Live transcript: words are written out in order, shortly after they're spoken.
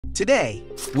Today,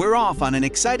 we're off on an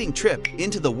exciting trip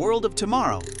into the world of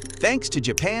tomorrow, thanks to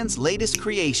Japan's latest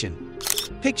creation.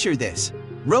 Picture this: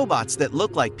 robots that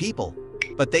look like people,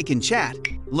 but they can chat,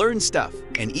 learn stuff,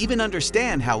 and even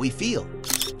understand how we feel.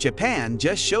 Japan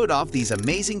just showed off these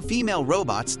amazing female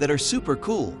robots that are super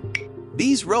cool.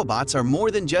 These robots are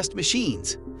more than just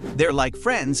machines. They're like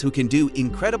friends who can do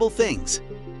incredible things.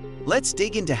 Let's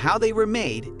dig into how they were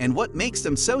made and what makes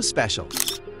them so special.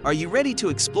 Are you ready to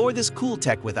explore this cool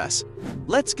tech with us?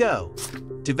 Let's go!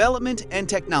 Development and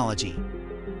technology.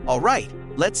 Alright,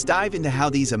 let's dive into how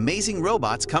these amazing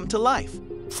robots come to life.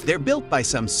 They're built by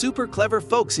some super clever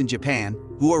folks in Japan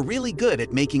who are really good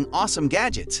at making awesome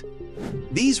gadgets.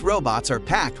 These robots are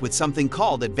packed with something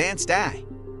called advanced AI.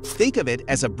 Think of it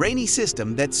as a brainy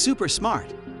system that's super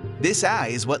smart. This AI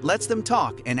is what lets them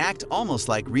talk and act almost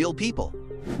like real people.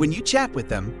 When you chat with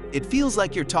them, it feels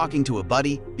like you're talking to a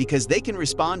buddy because they can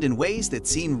respond in ways that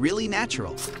seem really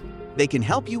natural. They can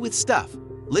help you with stuff,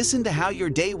 listen to how your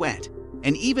day went,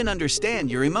 and even understand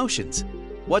your emotions.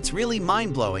 What's really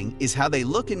mind-blowing is how they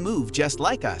look and move just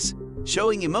like us,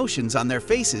 showing emotions on their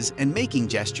faces and making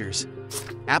gestures.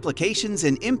 Applications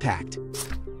and impact.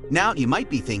 Now you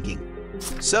might be thinking,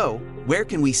 so where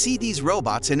can we see these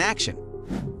robots in action?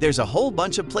 There's a whole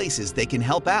bunch of places they can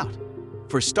help out.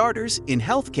 For starters, in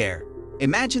healthcare,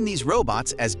 imagine these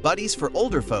robots as buddies for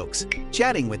older folks,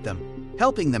 chatting with them,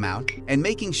 helping them out, and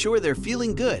making sure they're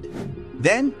feeling good.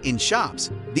 Then, in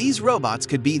shops, these robots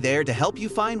could be there to help you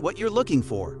find what you're looking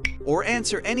for, or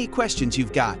answer any questions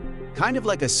you've got, kind of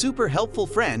like a super helpful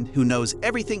friend who knows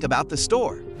everything about the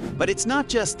store. But it's not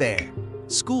just there.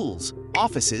 Schools,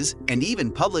 offices, and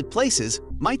even public places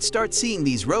might start seeing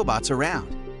these robots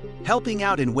around, helping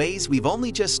out in ways we've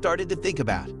only just started to think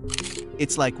about.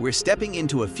 It's like we're stepping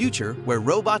into a future where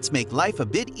robots make life a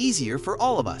bit easier for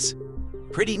all of us.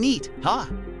 Pretty neat, huh?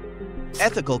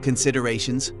 Ethical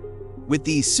considerations. With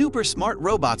these super smart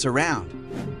robots around,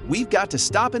 we've got to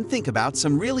stop and think about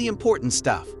some really important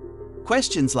stuff.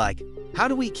 Questions like, how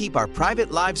do we keep our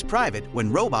private lives private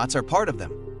when robots are part of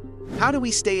them? How do we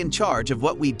stay in charge of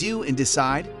what we do and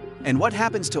decide? And what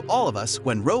happens to all of us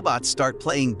when robots start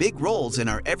playing big roles in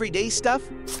our everyday stuff?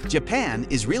 Japan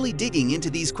is really digging into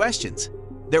these questions.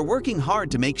 They're working hard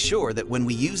to make sure that when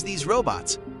we use these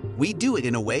robots, we do it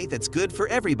in a way that's good for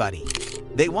everybody.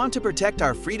 They want to protect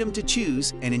our freedom to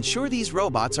choose and ensure these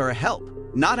robots are a help,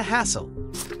 not a hassle.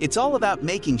 It's all about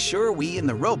making sure we and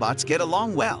the robots get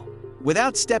along well,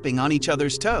 without stepping on each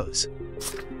other's toes.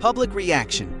 Public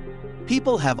reaction.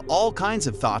 People have all kinds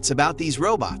of thoughts about these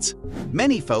robots.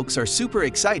 Many folks are super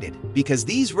excited because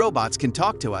these robots can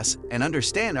talk to us and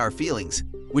understand our feelings,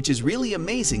 which is really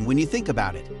amazing when you think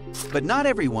about it. But not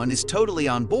everyone is totally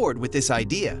on board with this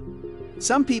idea.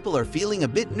 Some people are feeling a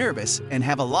bit nervous and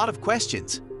have a lot of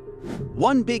questions.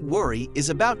 One big worry is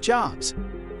about jobs.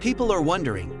 People are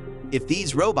wondering, if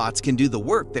these robots can do the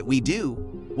work that we do,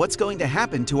 what's going to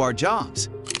happen to our jobs?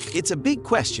 It's a big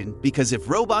question because if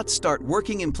robots start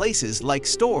working in places like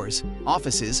stores,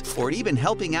 offices, or even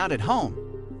helping out at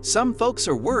home, some folks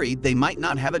are worried they might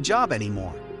not have a job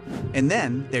anymore. And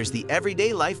then there's the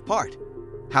everyday life part.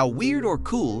 How weird or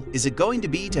cool is it going to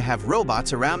be to have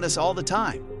robots around us all the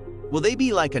time? Will they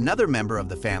be like another member of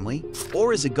the family?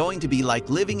 Or is it going to be like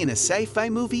living in a sci-fi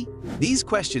movie? These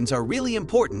questions are really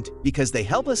important because they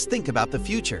help us think about the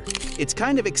future. It's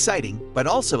kind of exciting, but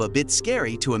also a bit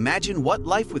scary to imagine what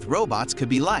life with robots could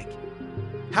be like.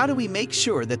 How do we make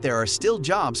sure that there are still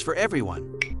jobs for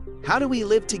everyone? How do we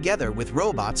live together with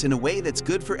robots in a way that's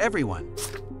good for everyone?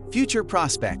 Future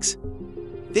prospects.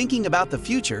 Thinking about the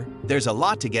future, there's a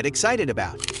lot to get excited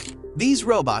about. These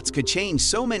robots could change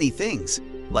so many things,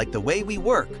 like the way we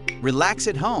work, relax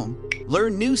at home,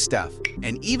 learn new stuff,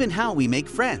 and even how we make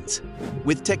friends.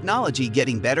 With technology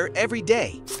getting better every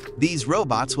day, these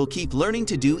robots will keep learning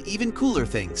to do even cooler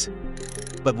things.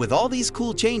 But with all these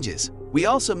cool changes, we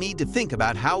also need to think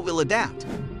about how we'll adapt.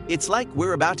 It's like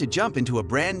we're about to jump into a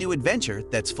brand new adventure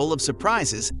that's full of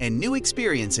surprises and new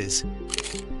experiences.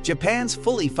 Japan's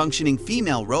fully functioning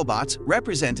female robots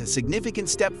represent a significant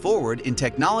step forward in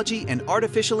technology and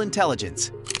artificial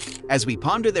intelligence. As we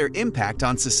ponder their impact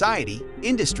on society,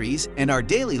 industries, and our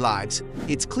daily lives,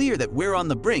 it's clear that we're on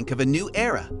the brink of a new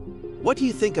era. What do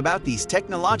you think about these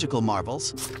technological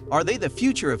marvels? Are they the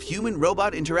future of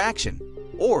human-robot interaction?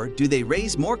 Or do they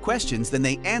raise more questions than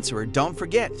they answer? Don't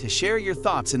forget to share your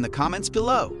thoughts in the comments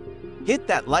below. Hit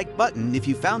that like button if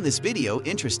you found this video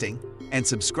interesting, and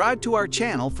subscribe to our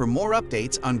channel for more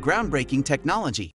updates on groundbreaking technology.